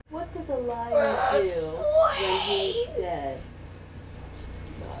was a lie to do when he was dead?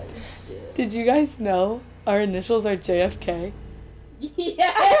 Lies did. Did you guys know our initials are JFK?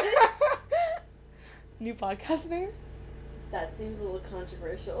 Yes! New podcast name? That seems a little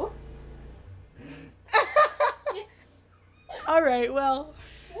controversial. Alright, well.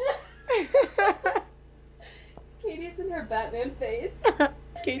 Katie's in her Batman face.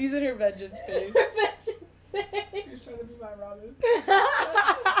 Katie's in her vengeance face. Her vengeance face. He's trying to be my Robin.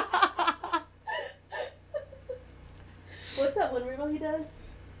 What's that one riddle he does?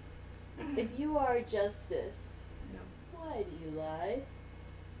 If you are justice, No. why do you lie?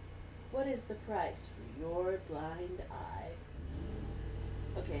 What is the price for your blind eye?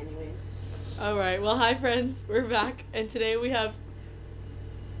 Okay, anyways. Alright, well, hi friends. We're back, and today we have.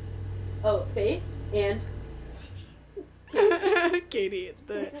 Oh, Faith and Katie,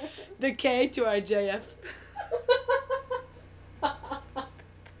 the K to our JF.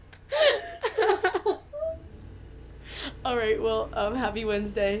 Alright, well, happy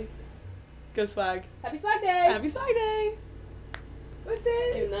Wednesday. Go swag. Happy Swag Day! Happy swag day! What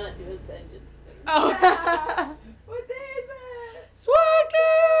day? Do not do a vengeance thing. Oh. What day is it? Swag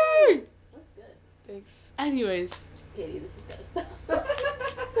day! That's good. Thanks. Anyways, Katie, this is gotta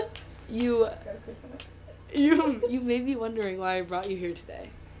stop. you Gotta click on it. you may be wondering why I brought you here today.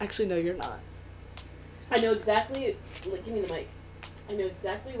 Actually, no, you're not. I know exactly. Like, give me the mic. I know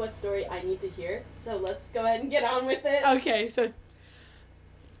exactly what story I need to hear. So let's go ahead and get on with it. Okay, so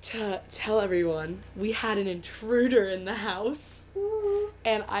to tell everyone, we had an intruder in the house,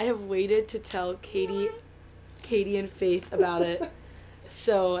 and I have waited to tell Katie and Faith about it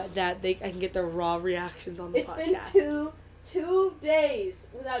so that I can get their raw reactions on the It's podcast. been two days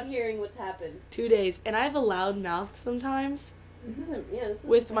without hearing what's happened. 2 days, and I have a loud mouth sometimes This isn't. Yeah, this is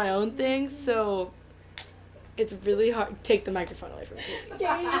with my own things, so it's really hard. Take the microphone away from me, Katie.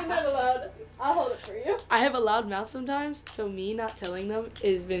 Katie, you're not allowed. I'll hold it for you. I have a loud mouth sometimes, so me not telling them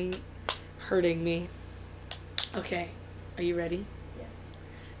has been hurting me. Okay, are you ready? Yes.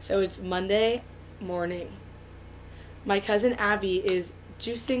 So it's Monday morning. My cousin Abby is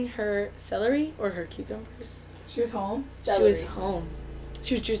juicing her celery or her cucumbers. She was home. She was home.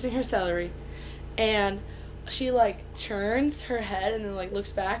 She was juicing her celery, and she like turns her head and then like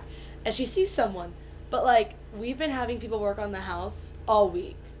looks back, and she sees someone. But like we've been having people work on the house all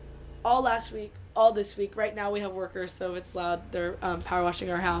week, all last week, all this week. Right now we have workers, so if it's loud, they're power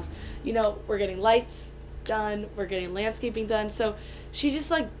washing our house. You know, we're getting lights done, we're getting landscaping done. So she just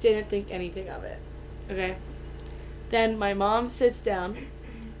like didn't think anything of it. Okay. Then my mom sits down,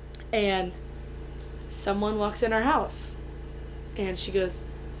 and someone walks in our house, and she goes,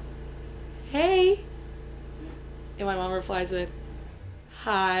 "Hey," and my mom replies with,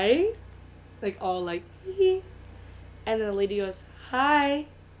 "Hi," like all like, hee. And then the lady goes, "Hi,"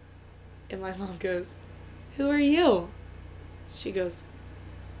 and my mom goes, "Who are you?" She goes,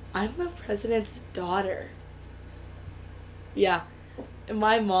 "I'm the president's daughter." Yeah, and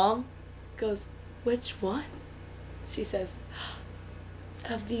my mom goes, "Which one?" She says,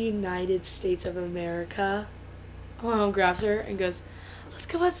 "Of the United States of America." My mom grabs her and goes, "Let's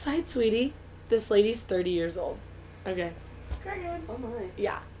go outside, sweetie." This lady's 30 years old. Okay. Oh my.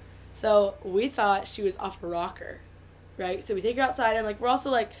 Yeah. So we thought she was off a rocker, right? So we take her outside, and like we're also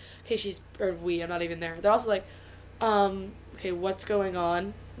like, okay, I'm not even there. They're also like, okay, what's going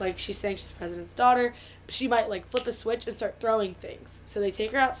on? Like she's saying she's the president's daughter, but she might like flip a switch and start throwing things. So they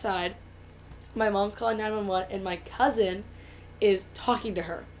take her outside. My mom's calling 911, and my cousin is talking to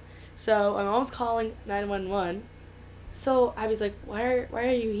her. So my mom's calling 911. So Abby's like, why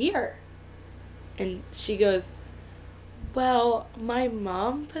are you here? And she goes, "Well, my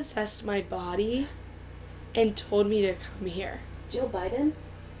mom possessed my body and told me to come here." Jill Biden?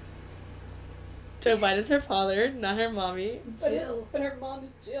 Joe Biden's her father, not her mommy. Jill. But her mom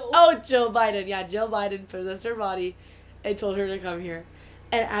is Jill. Oh, Jill Biden. Yeah, Jill Biden possessed her body and told her to come here.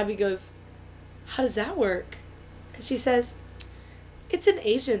 And Abby goes, "How does that work?" And she says, "It's an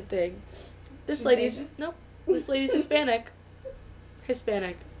Asian thing." This lady's Hispanic.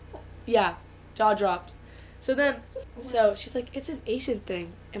 Hispanic. Yeah, jaw dropped. So she's like, "It's an Asian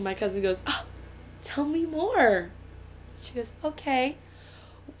thing." And my cousin goes, "Oh, tell me more." She goes, "Okay.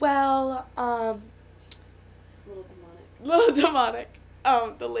 Well, Little demonic.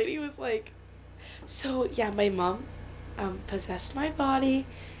 The lady was like, "So yeah, my mom possessed my body,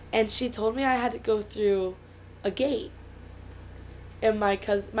 and she told me I had to go through a gate." And my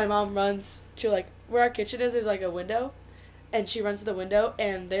mom runs to like where our kitchen is. There's like a window, and she runs to the window,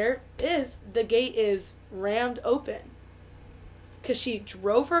 and the gate is rammed open, because she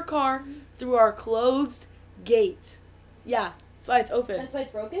drove her car through our closed gate. Yeah, That's why it's open. That's why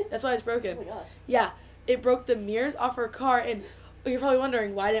it's broken? That's why it's Oh broken. my gosh. Yeah, it broke the mirrors off her car, and you're probably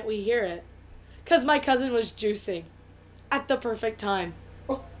wondering, why didn't we hear it? Because my cousin was juicing at the perfect time.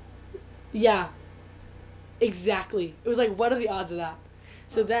 Yeah, exactly. It was like, what are the odds of that?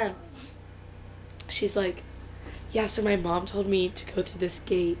 So then, she's like, yeah, so my mom told me to go through this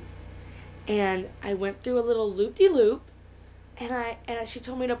gate, and I went through a little loop-de-loop, and she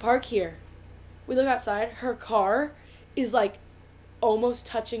told me to park here. We look outside, her car is like almost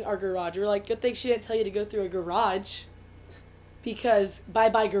touching our garage. We're like, good thing she didn't tell you to go through a garage, because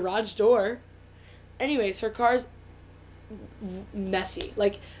bye-bye garage door. Anyways, her car's messy.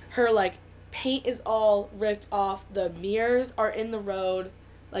 Like, her, like, paint is all ripped off. The mirrors are in the road.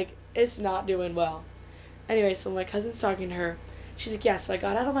 Like, it's not doing well. Anyway, so my cousin's talking to her. She's like, yeah, so I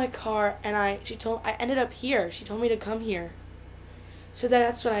got out of my car, and I ended up here. She told me to come here. So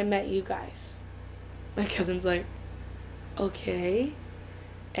that's when I met you guys. My cousin's like, okay.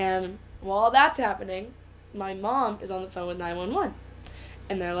 And while that's happening, my mom is on the phone with 911.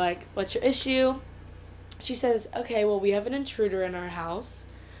 And they're like, what's your issue? She says, okay, well, we have an intruder in our house.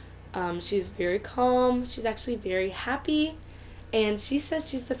 She's very calm. She's actually very happy. And she says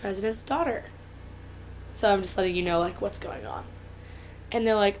she's the president's daughter. So I'm just letting you know, like, what's going on. And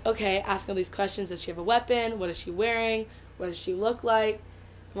they're like, okay, asking all these questions. Does she have a weapon? What is she wearing? What does she look like?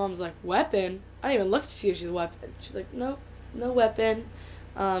 Mom's like, weapon? I didn't even look to see if she's a weapon. She's like, nope, no weapon.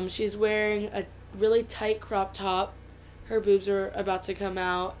 She's wearing a really tight crop top. Her boobs are about to come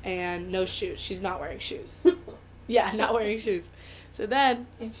out, and no shoes. She's not wearing shoes. Yeah, not wearing shoes. So then...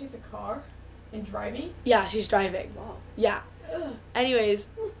 And she's a car? And driving? Yeah, she's driving. Wow. Yeah. Ugh. Anyways,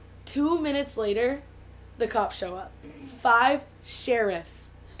 2 minutes later, the cops show up. 5 sheriffs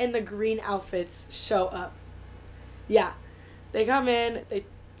in the green outfits show up. Yeah. They come in, they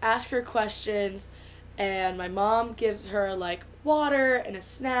ask her questions, and my mom gives her, like, water and a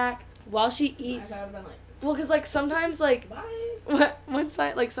snack while she eats. I would have been like, Well, because, like, sometimes, like, bye.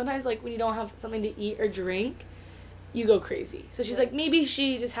 sometimes, like, when you don't have something to eat or drink, you go crazy. So she's like, maybe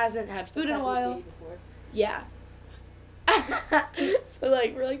she just hasn't had food in a while. Before. Yeah. So,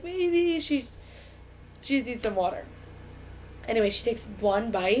 like, we're like, maybe she just needs some water. Anyway, she takes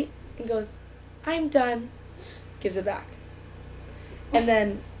one bite and goes, I'm done. Gives it back. And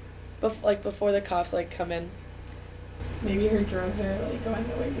then, before the cops, like, come in, Maybe her drugs are like going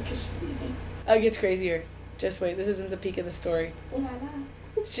away because she's eating. oh, it gets crazier. Just wait, this isn't the peak of the story. Oh la la.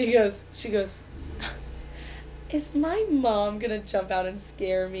 She goes, is my mom gonna jump out and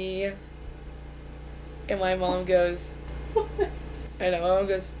scare me? And my mom goes, I know, my mom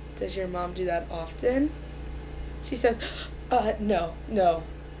goes, does your mom do that often? She says, no.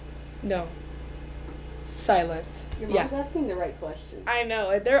 Silence. Your mom's asking the right questions. I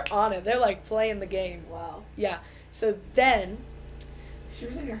know, they're on it. They're, like, playing the game. Wow. Yeah. So then, She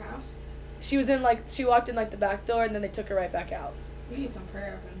was in your house? she walked in, like, the back door, and then they took her right back out. We need some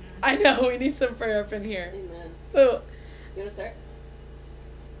prayer up in here. I know, we need some prayer up in here. Amen. So, You want to start?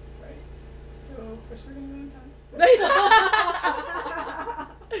 Right. So first we're gonna go in tongues.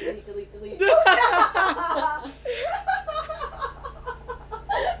 Delete.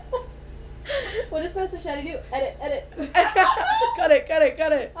 What does Pastor Shady do? Edit. Cut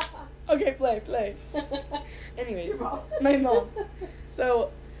it. Okay, play. Anyways, Your mom. my mom.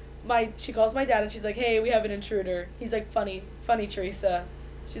 So, she calls my dad and she's like, hey, we have an intruder. He's like, funny, Teresa.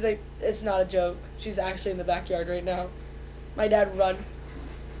 She's like, it's not a joke. She's actually in the backyard right now. My dad run.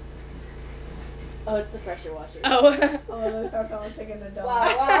 Oh, it's the pressure washer. Oh. Oh, that's what I was taking the dog.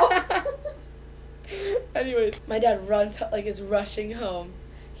 Wow. Anyways, my dad runs, like, is rushing home.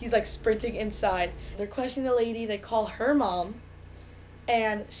 He's, like, sprinting inside. They're questioning the lady. They call her mom.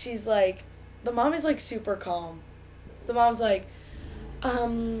 And she's like, the mom is, like, super calm. The mom's like,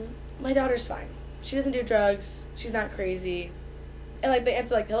 my daughter's fine. She doesn't do drugs. She's not crazy. And, like, they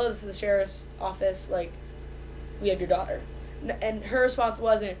answer, like, hello, this is the sheriff's office. Like, we have your daughter. And her response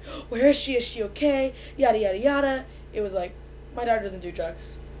wasn't, where is she? Is she okay? Yada, yada, yada. It was like, my daughter doesn't do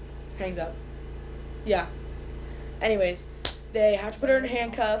drugs. Hangs up. Yeah. Anyways, they have to put her in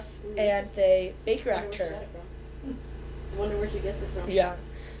handcuffs, and they Baker Act her. Wonder where she gets it from. Yeah.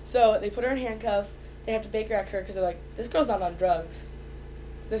 So they put her in handcuffs. They have to Baker Act her because they're like, this girl's not on drugs.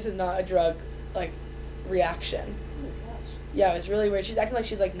 This is not a drug, like, reaction. Oh my gosh. Yeah, it was really weird. She's acting like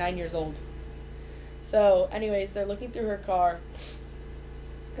she's, like, 9 years old. So, anyways, they're looking through her car.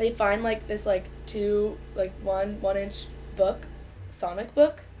 They find, like, this, like, 1-inch book, Sonic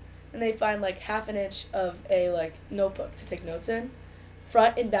book. And they find, like, 1/2 inch of a, like, notebook to take notes in.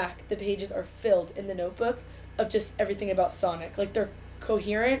 Front and back, the pages are filled in the notebook of just everything about Sonic. Like, they're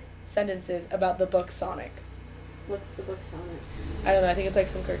coherent sentences about the book Sonic. What's the book's on it? I don't know. I think it's like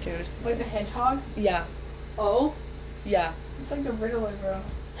some cartoon or something. Like the hedgehog? Yeah. Oh? Yeah. It's like the Riddler, bro.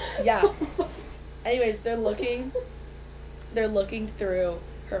 Yeah. Anyways, they're looking through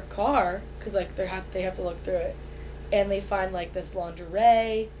her car, because, like, they have to look through it. And they find, like, this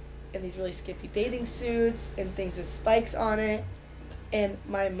lingerie and these really skimpy bathing suits and things with spikes on it. And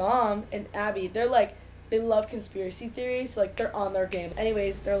my mom and Abby, they're like, they love conspiracy theories, so, like, they're on their game.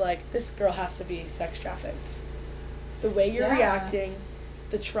 Anyways, they're like, this girl has to be sex trafficked. The way you're reacting,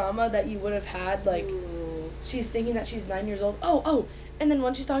 the trauma that you would have had, like, she's thinking that she's 9 years old. Oh, and then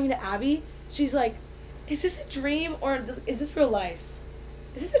when she's talking to Abby, she's like, is this a dream or is this real life?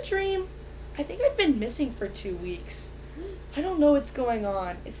 Is this a dream? I think I've been missing for 2 weeks. I don't know what's going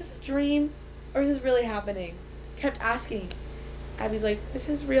on. Is this a dream or is this really happening? Kept asking. Abby's like, this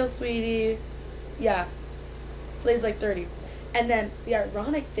is real, sweetie. Yeah. Slay's like 30. And then the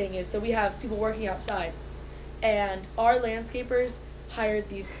ironic thing is, so we have people working outside, and our landscapers hired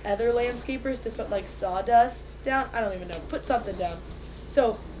these other landscapers to put, like, sawdust down. I don't even know. Put something down.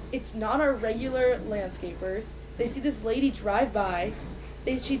 So it's not our regular landscapers. They see this lady drive by.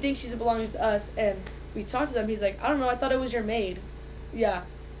 She thinks she belongs to us, and we talked to them. He's like, I don't know. I thought it was your maid. Yeah.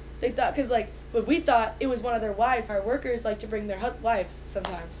 They thought, because, like, but we thought it was one of their wives. Our workers like to bring their wives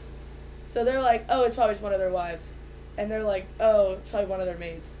sometimes. So they're like, oh, it's probably just one of their wives. And they're like, oh, it's probably one of their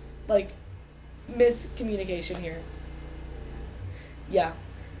maids. Like, miscommunication here. Yeah.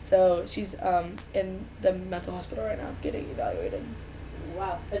 So she's in the mental hospital right now getting evaluated.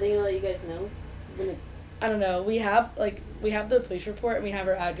 Wow. Are they gonna let you guys know when it's... I don't know. We have the police report and we have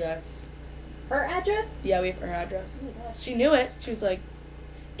her address. Her address? Yeah, we have her address. Oh my gosh. She knew it. She was like,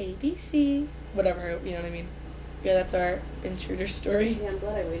 ABC. Whatever, you know what I mean? Yeah, that's our intruder story. Yeah, I'm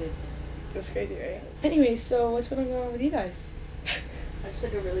glad I waited. It was crazy, right? Anyway, so what's been going on with you guys? I just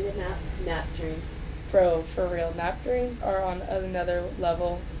took a really good nap dream. Bro, for real, nap dreams are on another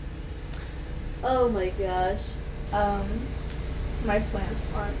level. Oh my gosh. My plants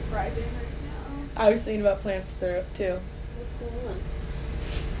aren't thriving right now. I was thinking about plants too. What's going on?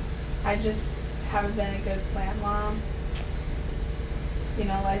 I just haven't been a good plant mom. You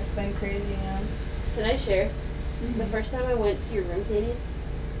know, life's been crazy, you know. Can I share? Mm-hmm. The first time I went to your room, Katie,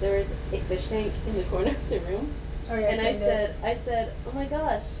 there was a fish tank in the corner of the room. Oh, yeah, and I said, oh my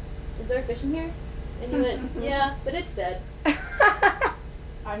gosh, is there a fish in here? And you went, yeah, but it's dead.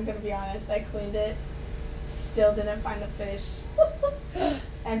 I'm gonna be honest, I cleaned it, still didn't find the fish.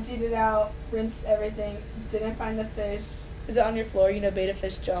 Emptied it out, rinsed everything, didn't find the fish. Is it on your floor? You know, beta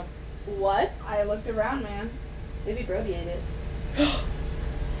fish jump. What? I looked around, man. Maybe Brody ate it.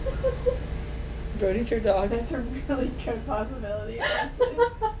 Brody's her dog. That's a really good possibility, honestly.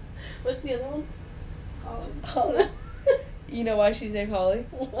 What's the other one? Holly. You know why she's named Holly?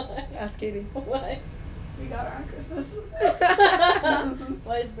 Why? Ask Katie. Why? We got her on Christmas.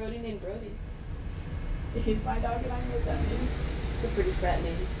 Why is Brody named Brody? He's my dog and I made that name. It's a pretty frat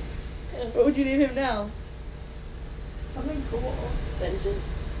name. What would you name him now? Something cool.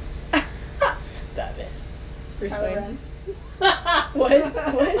 Vengeance. That it. Bruce Kylo Wayne. Ren. What?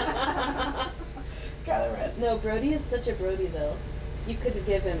 Kylo Ren. No, Brody is such a Brody though. You couldn't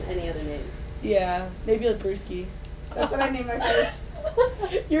give him any other name. Yeah, maybe like Brewski. That's what I named my fish.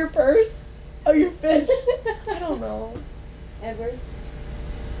 Your purse? Oh, your fish. I don't know. Edward.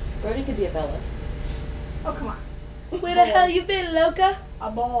 Brody could be a Bella. Oh, come on. Where the hell you been, Loca? A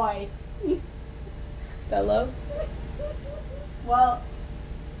boy. Bello? Well,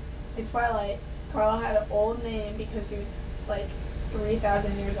 in Twilight, Carl had an old name because he was like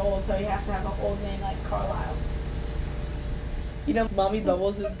 3,000 years old, so he has to have an old name like Carlisle. You know, Mommy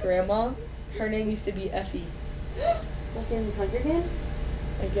Bubbles' grandma? Her name used to be Effie. Like in Hunger Games?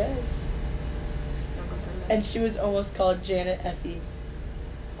 I guess. And she was almost called Janet Effie.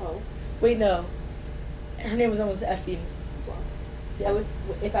 Oh. Wait, no. Her name was almost Effie. Yeah.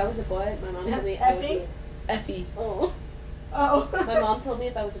 If I was a boy, my mom told me I would be... Effie. Oh. Oh. My mom told me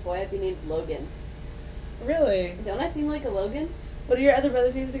if I was a boy, I'd be named Logan. Really? Don't I seem like a Logan? What are your other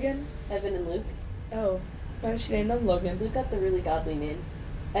brothers' names again? Evan and Luke. Oh. Why did she name them Logan? Luke got the really godly name.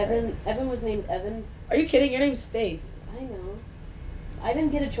 Evan was named Evan. Are you kidding? Your name's Faith. I know. I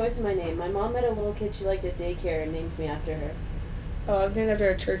didn't get a choice in my name. My mom met a little kid she liked at daycare and named me after her. Oh, I was named after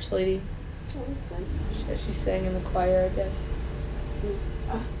a church lady. Oh, that's nice. She sang in the choir, I guess.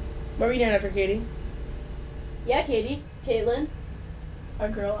 What were you named after, Katie? Yeah, Katie. Caitlin. A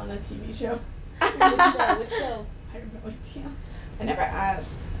girl on a TV show. Which show? I have no idea. I never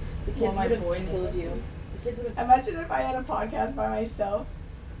asked. The kids my would boy have name told would you. be. The kids would have... Imagine if I had a podcast by myself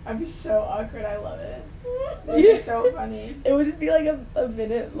I'd be so awkward. I love it. It'd be so funny. It would just be like a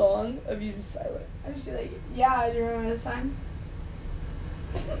minute long of you just silent. I'd just be like, yeah, do you remember this time?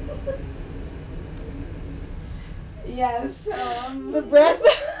 Yes. The breath.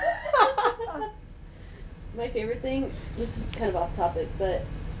 My favorite thing, this is kind of off topic, but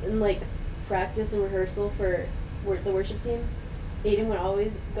in like practice and rehearsal for the worship team, Aiden would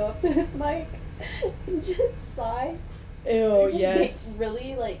always go up to his mic and just sigh. Ew, just yes.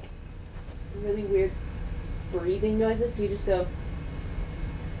 make really weird breathing noises. So you just go.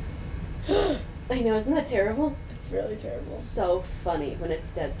 I know, isn't that terrible? It's really terrible. So funny when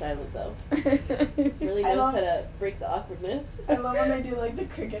it's dead silent though. Really knows how to break the awkwardness. I love when they do like the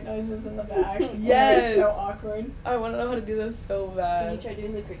cricket noises in the back. Yes. It's so awkward. I want to know how to do those so bad. Can you try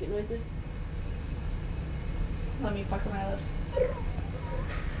doing the cricket noises? Let me pucker my lips.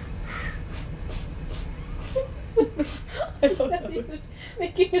 I don't know.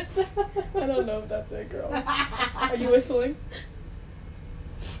 Making a sound. I don't know if that's it, girl. Are you whistling?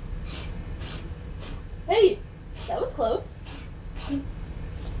 Hey, that was close.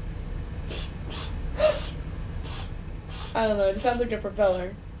 I don't know. It sounds like a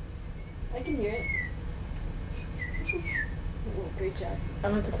propeller. I can hear it. Oh, great job.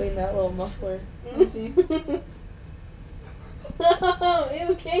 I'm going to have to clean that little muffler. Let's see. Oh,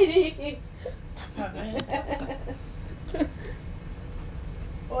 ew, Katie.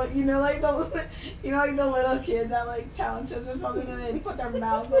 Well, you know, like the little kids at like talent shows or something, and they put their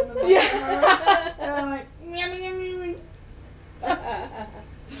mouths on the mic, and they're like, meow, meow, meow, meow.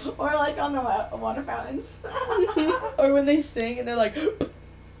 Or like on the water fountains. Or when they sing and they're like,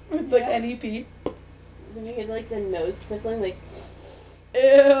 with like NEP. When you hear like the nose sniffling, like.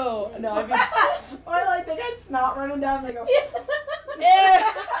 Ew. No, I mean. Or like they get snot running down, they go.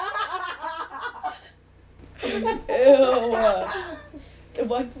 Ew.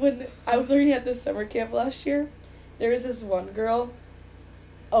 When I was working at this summer camp last year, there was this one girl,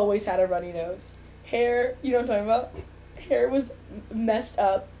 always had a runny nose. Hair, you know what I'm talking about? Hair was messed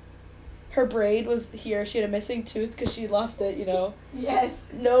up. Her braid was here. She had a missing tooth because she lost it, you know.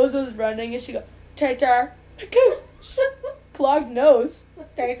 Yes. Nose was running and she go, teacher. Because clogged nose.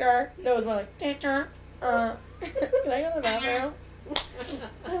 Teacher. Nose went like, teacher. Can I go to the bathroom?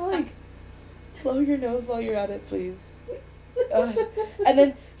 I'm like, blow your nose while you're at it, please. And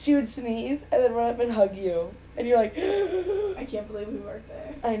then she would sneeze and then run up and hug you. And you're like, I can't believe we worked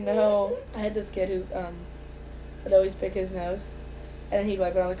there. I know. I had this kid who would always pick his nose and then he'd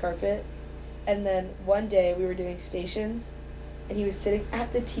wipe it on the carpet. And then one day we were doing stations and he was sitting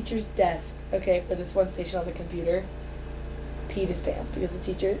at the teacher's desk, okay, for this one station on the computer. Peed his pants because the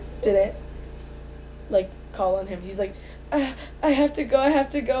teacher didn't like call on him. He's like, I have to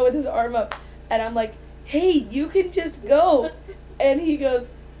go with his arm up. And I'm like, hey, you can just go. And he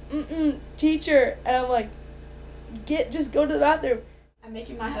goes, teacher. And I'm like, just go to the bathroom. I'm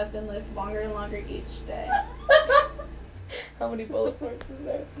making my husband list longer and longer each day. How many bullet points is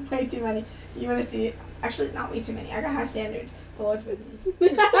there? Way too many. You want to see it? Actually, not way too many. I got high standards. The Lord's with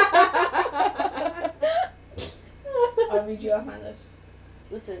me. I'll read you off my list.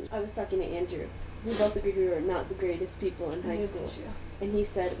 Listen, I was talking to Andrew. We both agreed we were not the greatest people in high school. And he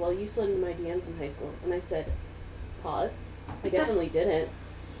said, well, you slid into my DMs in high school. And I said, pause. I definitely didn't.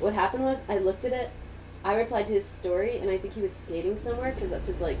 What happened was, I looked at it, I replied to his story, and I think he was skating somewhere, because that's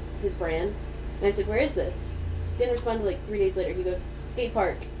his brand. And I said, where is this? Didn't respond to 3 days later. He goes, skate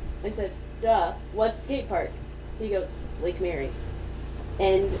park. I said, duh, what skate park? He goes, Lake Mary.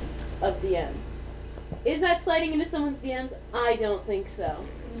 End of DM. Is that sliding into someone's DMs? I don't think so.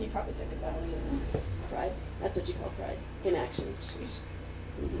 You probably took it that way. Pride. That's what you call pride. In action. Sheesh.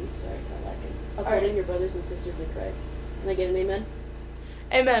 Sorry, not lacking. Upholding your brothers and sisters in Christ. Can I get an amen?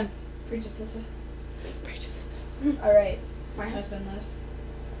 Amen. Preach it, sister. Preach it, sister. Alright, my husband list.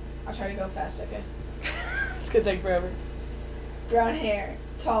 I'll try to go fast, okay? It's gonna take forever. Brown hair,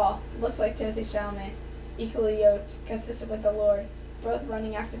 tall, looks like Timothy Chalamet, equally yoked, consistent with the Lord, both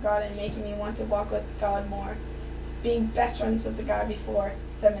running after God and making me want to walk with God more. Being best friends with the guy before,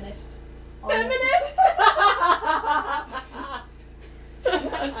 feminist. Feminist?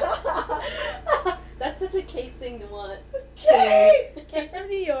 That's such a Kate thing to want. Kate! Kate from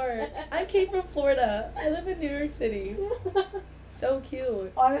New York. I'm Kate from Florida. I live in New York City. So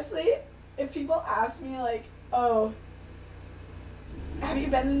cute. Honestly, if people ask me oh, have you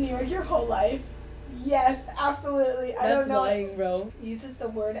been in New York your whole life? Yes, absolutely. I don't know. That's lying, bro. Uses the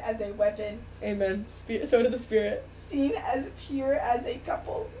word as a weapon. Amen. So did the Spirit. Seen as pure as a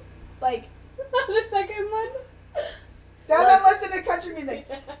couple. The second one? Don't listen to country music.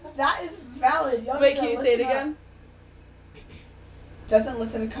 That is valid. Y'all Wait, need to can you say it listen up. again? doesn't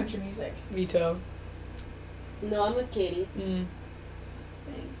listen to country music. Veto. No, I'm with Katie.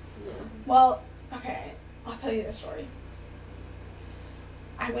 Thanks. Yeah. Well, okay, I'll tell you the story.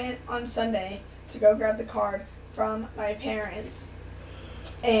 I went on Sunday to go grab the card from my parents,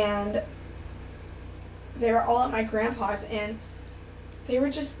 and they were all at my grandpa's, and they were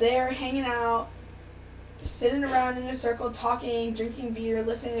just there hanging out, sitting around in a circle, talking, drinking beer,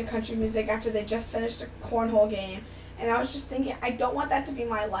 listening to country music after they just finished a cornhole game. And I was just thinking, I don't want that to be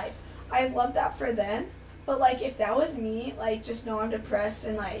my life. I love that for them, but, like, if that was me, like, just know I'm depressed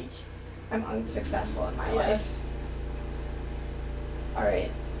and, like, I'm unsuccessful in my life. Alright.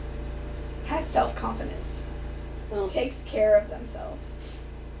 Has self-confidence. Takes care of themselves.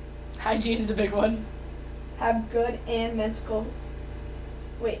 Hygiene is a big one. Have good and mental...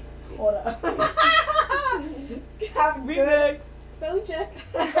 Wait, hold up. Have good... Spelling check.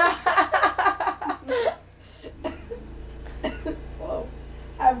 Whoa.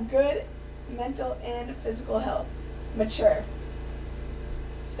 Have good mental and physical health. Mature.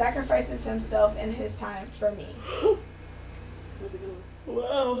 Sacrifices himself and his time for me. That's a good one.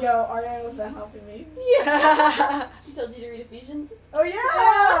 Whoa. Yo, Ariana's been helping me. Yeah. She told you to read Ephesians? Oh,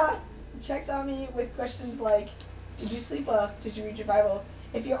 yeah! Checks on me with questions like, did you sleep well? Did you read your Bible?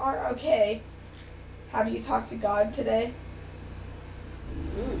 If you aren't okay, have you talked to God today?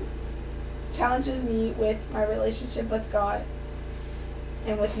 Challenges me with my relationship with God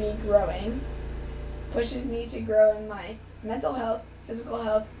and with me growing. Pushes me to grow in my mental health, physical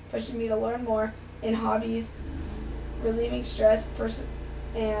health, pushing me to learn more in hobbies, relieving stress,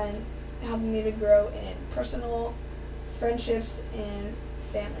 and helping me to grow in personal friendships and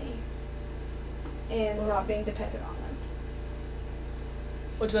family, and not being dependent on them.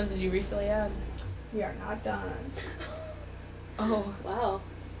 Which ones did you recently add? We are not done. Oh. Wow.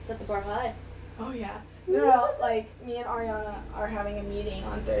 Set the bar high. Oh, yeah. No, like, me and Ariana are having a meeting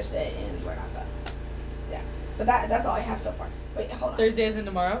on Thursday, and we're not done. Yeah. But that's all I have so far. Wait, hold on. Thursday isn't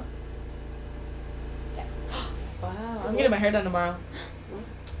tomorrow? Yeah. Wow. I'm getting my hair done tomorrow.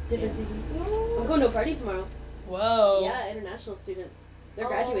 Different seasons. I'm going to a party tomorrow. Whoa. Yeah, international students. They're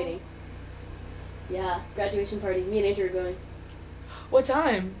graduating. Yeah, graduation party. Me and Andrew are going. What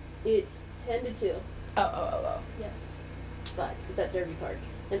time? It's 10 to 2. Oh. Yes. But it's at Derby Park.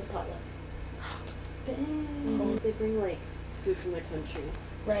 It's a potluck. Dang. They bring, like, food from their country.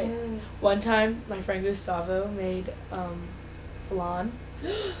 Right. Yes. One time, my friend Gustavo made flan.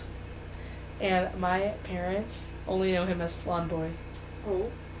 And my parents only know him as Flan Boy.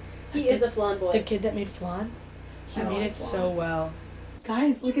 Oh. He is a flan boy. The kid that made flan, he made it so well.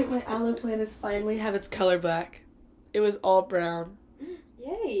 Guys, look at my aloe plant is finally have its color back. It was all brown.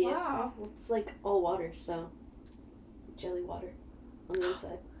 Yay. Wow. Well, it's like all water, so jelly water on the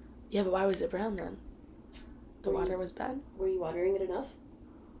inside. Yeah, but why was it brown then? The water was bad? Were you watering it enough?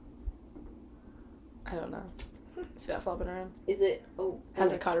 I don't know. See that flopping around? Is it... Oh.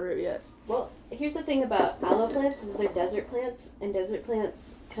 Hasn't caught a root yet. Well, here's the thing about aloe plants is they're desert plants, and desert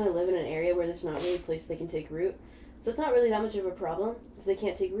plants kind of live in an area where there's not really a place they can take root. So it's not really that much of a problem if they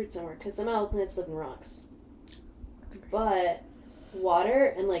can't take root somewhere, because some aloe plants live in rocks. But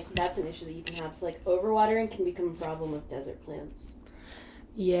water, and, like, that's an issue that you can have. So, like, overwatering can become a problem with desert plants.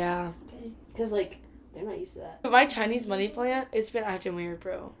 Yeah. Because, like, they're not used to that. But my Chinese money plant, it's been acting weird,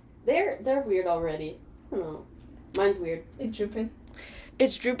 bro. They're weird already. I don't know. Mine's weird. It's drooping.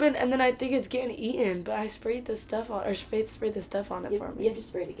 It's drooping, and then I think it's getting eaten, but I sprayed the stuff on, or Faith sprayed the stuff on it for me. You have to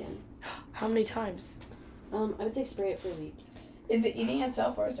spray it again. How many times? I would say spray it for a week. Is it eating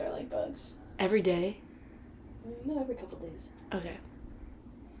itself, or is there, like, bugs? Every day? No, every couple days. Okay.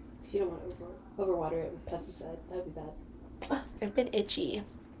 If you don't want to overwater it with pesticide, that would be bad. I've been itchy.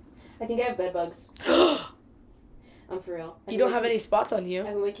 I think I have bed bugs. I'm for real. You don't have any spots on you.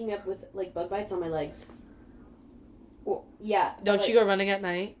 I've been waking up with, like, bug bites on my legs. Well, yeah. Don't you go running at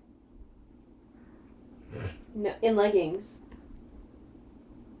night? No, in leggings.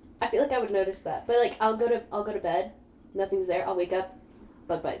 I feel like I would notice that. But, like, I'll go to bed, nothing's there, I'll wake up,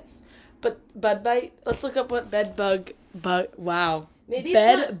 bug bites. But bug bite? Let's look up what wow. Maybe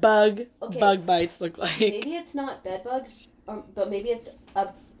bed it's not, bug okay, bug bites look like. Maybe it's not bed bugs, but maybe it's a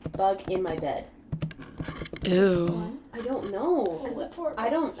bug in my bed. Ew. I don't know, because I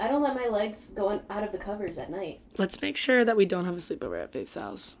don't let my legs go out of the covers at night. Let's make sure that we don't have a sleepover at Faith's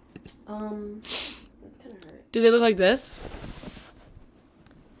house. That's kind of hurt. Do they look like this?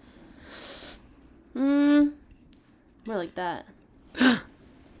 More like that.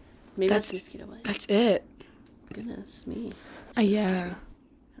 Maybe that's mosquito bite. That's it. Goodness me. Yeah.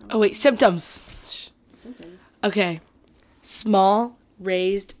 Oh wait, symptoms. Symptoms. Okay. Small,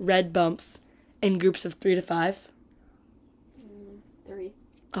 raised red bumps in groups of 3 to 5.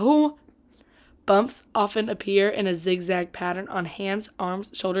 Oh. Bumps often appear in a zigzag pattern on hands,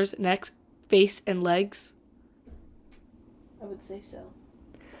 arms, shoulders, necks, face, and legs. I would say so.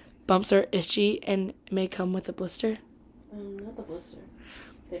 Bumps are itchy and may come with a blister. Not the blister.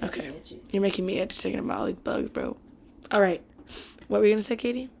 Okay. You're making me itchy thinking about all these bugs, bro. All right. What were you going to say,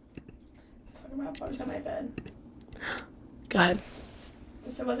 Katie? Talking about bugs on my bed. Go ahead.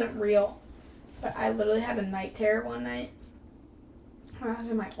 This wasn't real, but I literally had a night terror one night when I was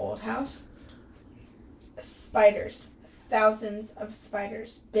in my old house. Spiders, thousands of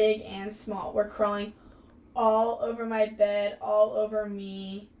spiders, big and small, were crawling all over my bed, all over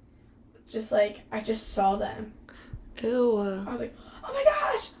me. Just like, I just saw them. Ew. I was like, oh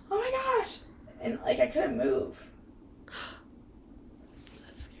my gosh. And like, I couldn't move.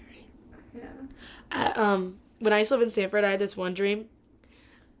 That's scary. Yeah. When I used to live in Sanford, I had this one dream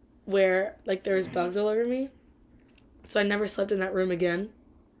where like there was bugs all over me. So I never slept in that room again.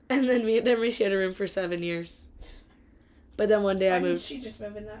 And then me and Emery shared a room for 7 years. But then one day I moved. She just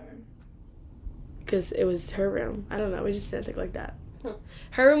moved in that room? Because it was her room. I don't know. We just didn't think like that.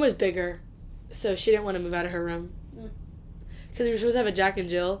 Her room was bigger. So she didn't want to move out of her room. Because we were supposed to have a Jack and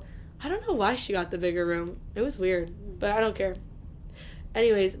Jill. I don't know why she got the bigger room. It was weird. But I don't care.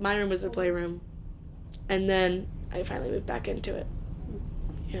 Anyways, my room was the playroom. And then I finally moved back into it.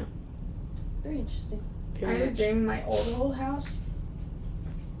 Yeah. Very interesting. I had a dream in my old house.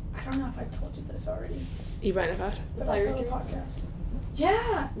 I don't know if I told you this already. You might have had. But I saw the podcast.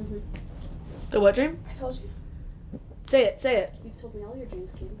 Yeah! Mm-hmm. The what dream? I told you. Say it. You've told me all your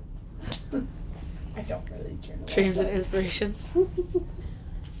dreams, Katie. I don't really dream. Dreams and inspirations.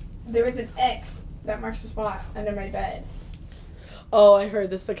 There was an X that marks the spot under my bed. Oh, I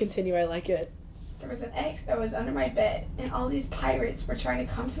heard this, but continue. I like it. There was an X that was under my bed, and all these pirates were trying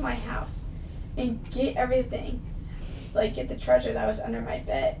to come to my house and get everything. Like, get the treasure that was under my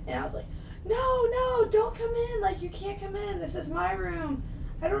bed. And I was like, no, don't come in. Like, you can't come in. This is my room.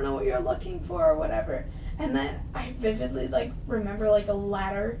 I don't know what you're looking for or whatever. And then I vividly, like, remember, like, a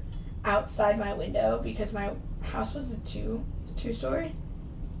ladder outside my window because my house was a two-story.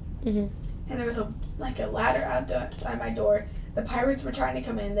 Mm-hmm. And there was, a ladder outside my door. The pirates were trying to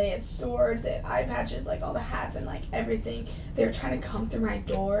come in. They had swords. They had eye patches, like, all the hats and, like, everything. They were trying to come through my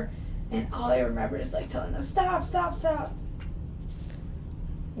door. And all I remember is, like, telling them, stop.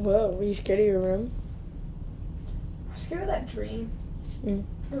 Whoa, were you scared of your room? I was scared of that dream.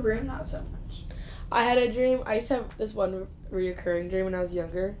 The room, not so much. I had a dream. I used to have this one reoccurring dream when I was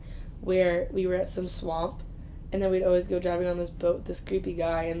younger where we were at some swamp. And then we'd always go driving on this boat with this creepy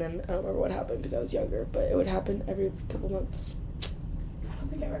guy. And then I don't remember what happened because I was younger. But it would happen every couple months. I don't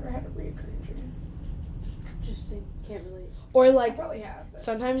think I've ever had a reoccurring dream. Interesting. Can't relate. Or, like, I probably have. But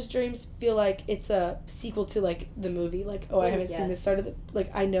sometimes dreams feel like it's a sequel to, like, the movie. Like, I haven't seen the start of the... Like,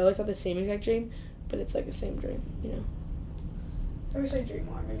 I know it's not the same exact dream, but it's, like, the same dream, you know? I wish I dream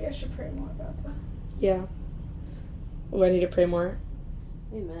more. Maybe I should pray more about that. Yeah. Oh, I need to pray more.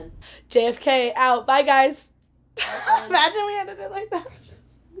 Amen. JFK out. Bye, guys. Imagine we ended it like that.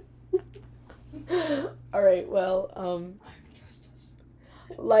 All right, well,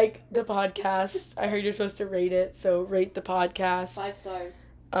 like the podcast. I heard you're supposed to rate it, so rate the podcast. 5 stars.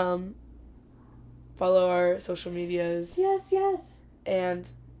 Follow our social medias. Yes. And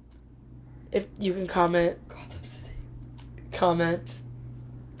if you can comment.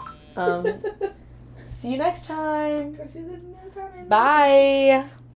 See you next time. Bye. Bye.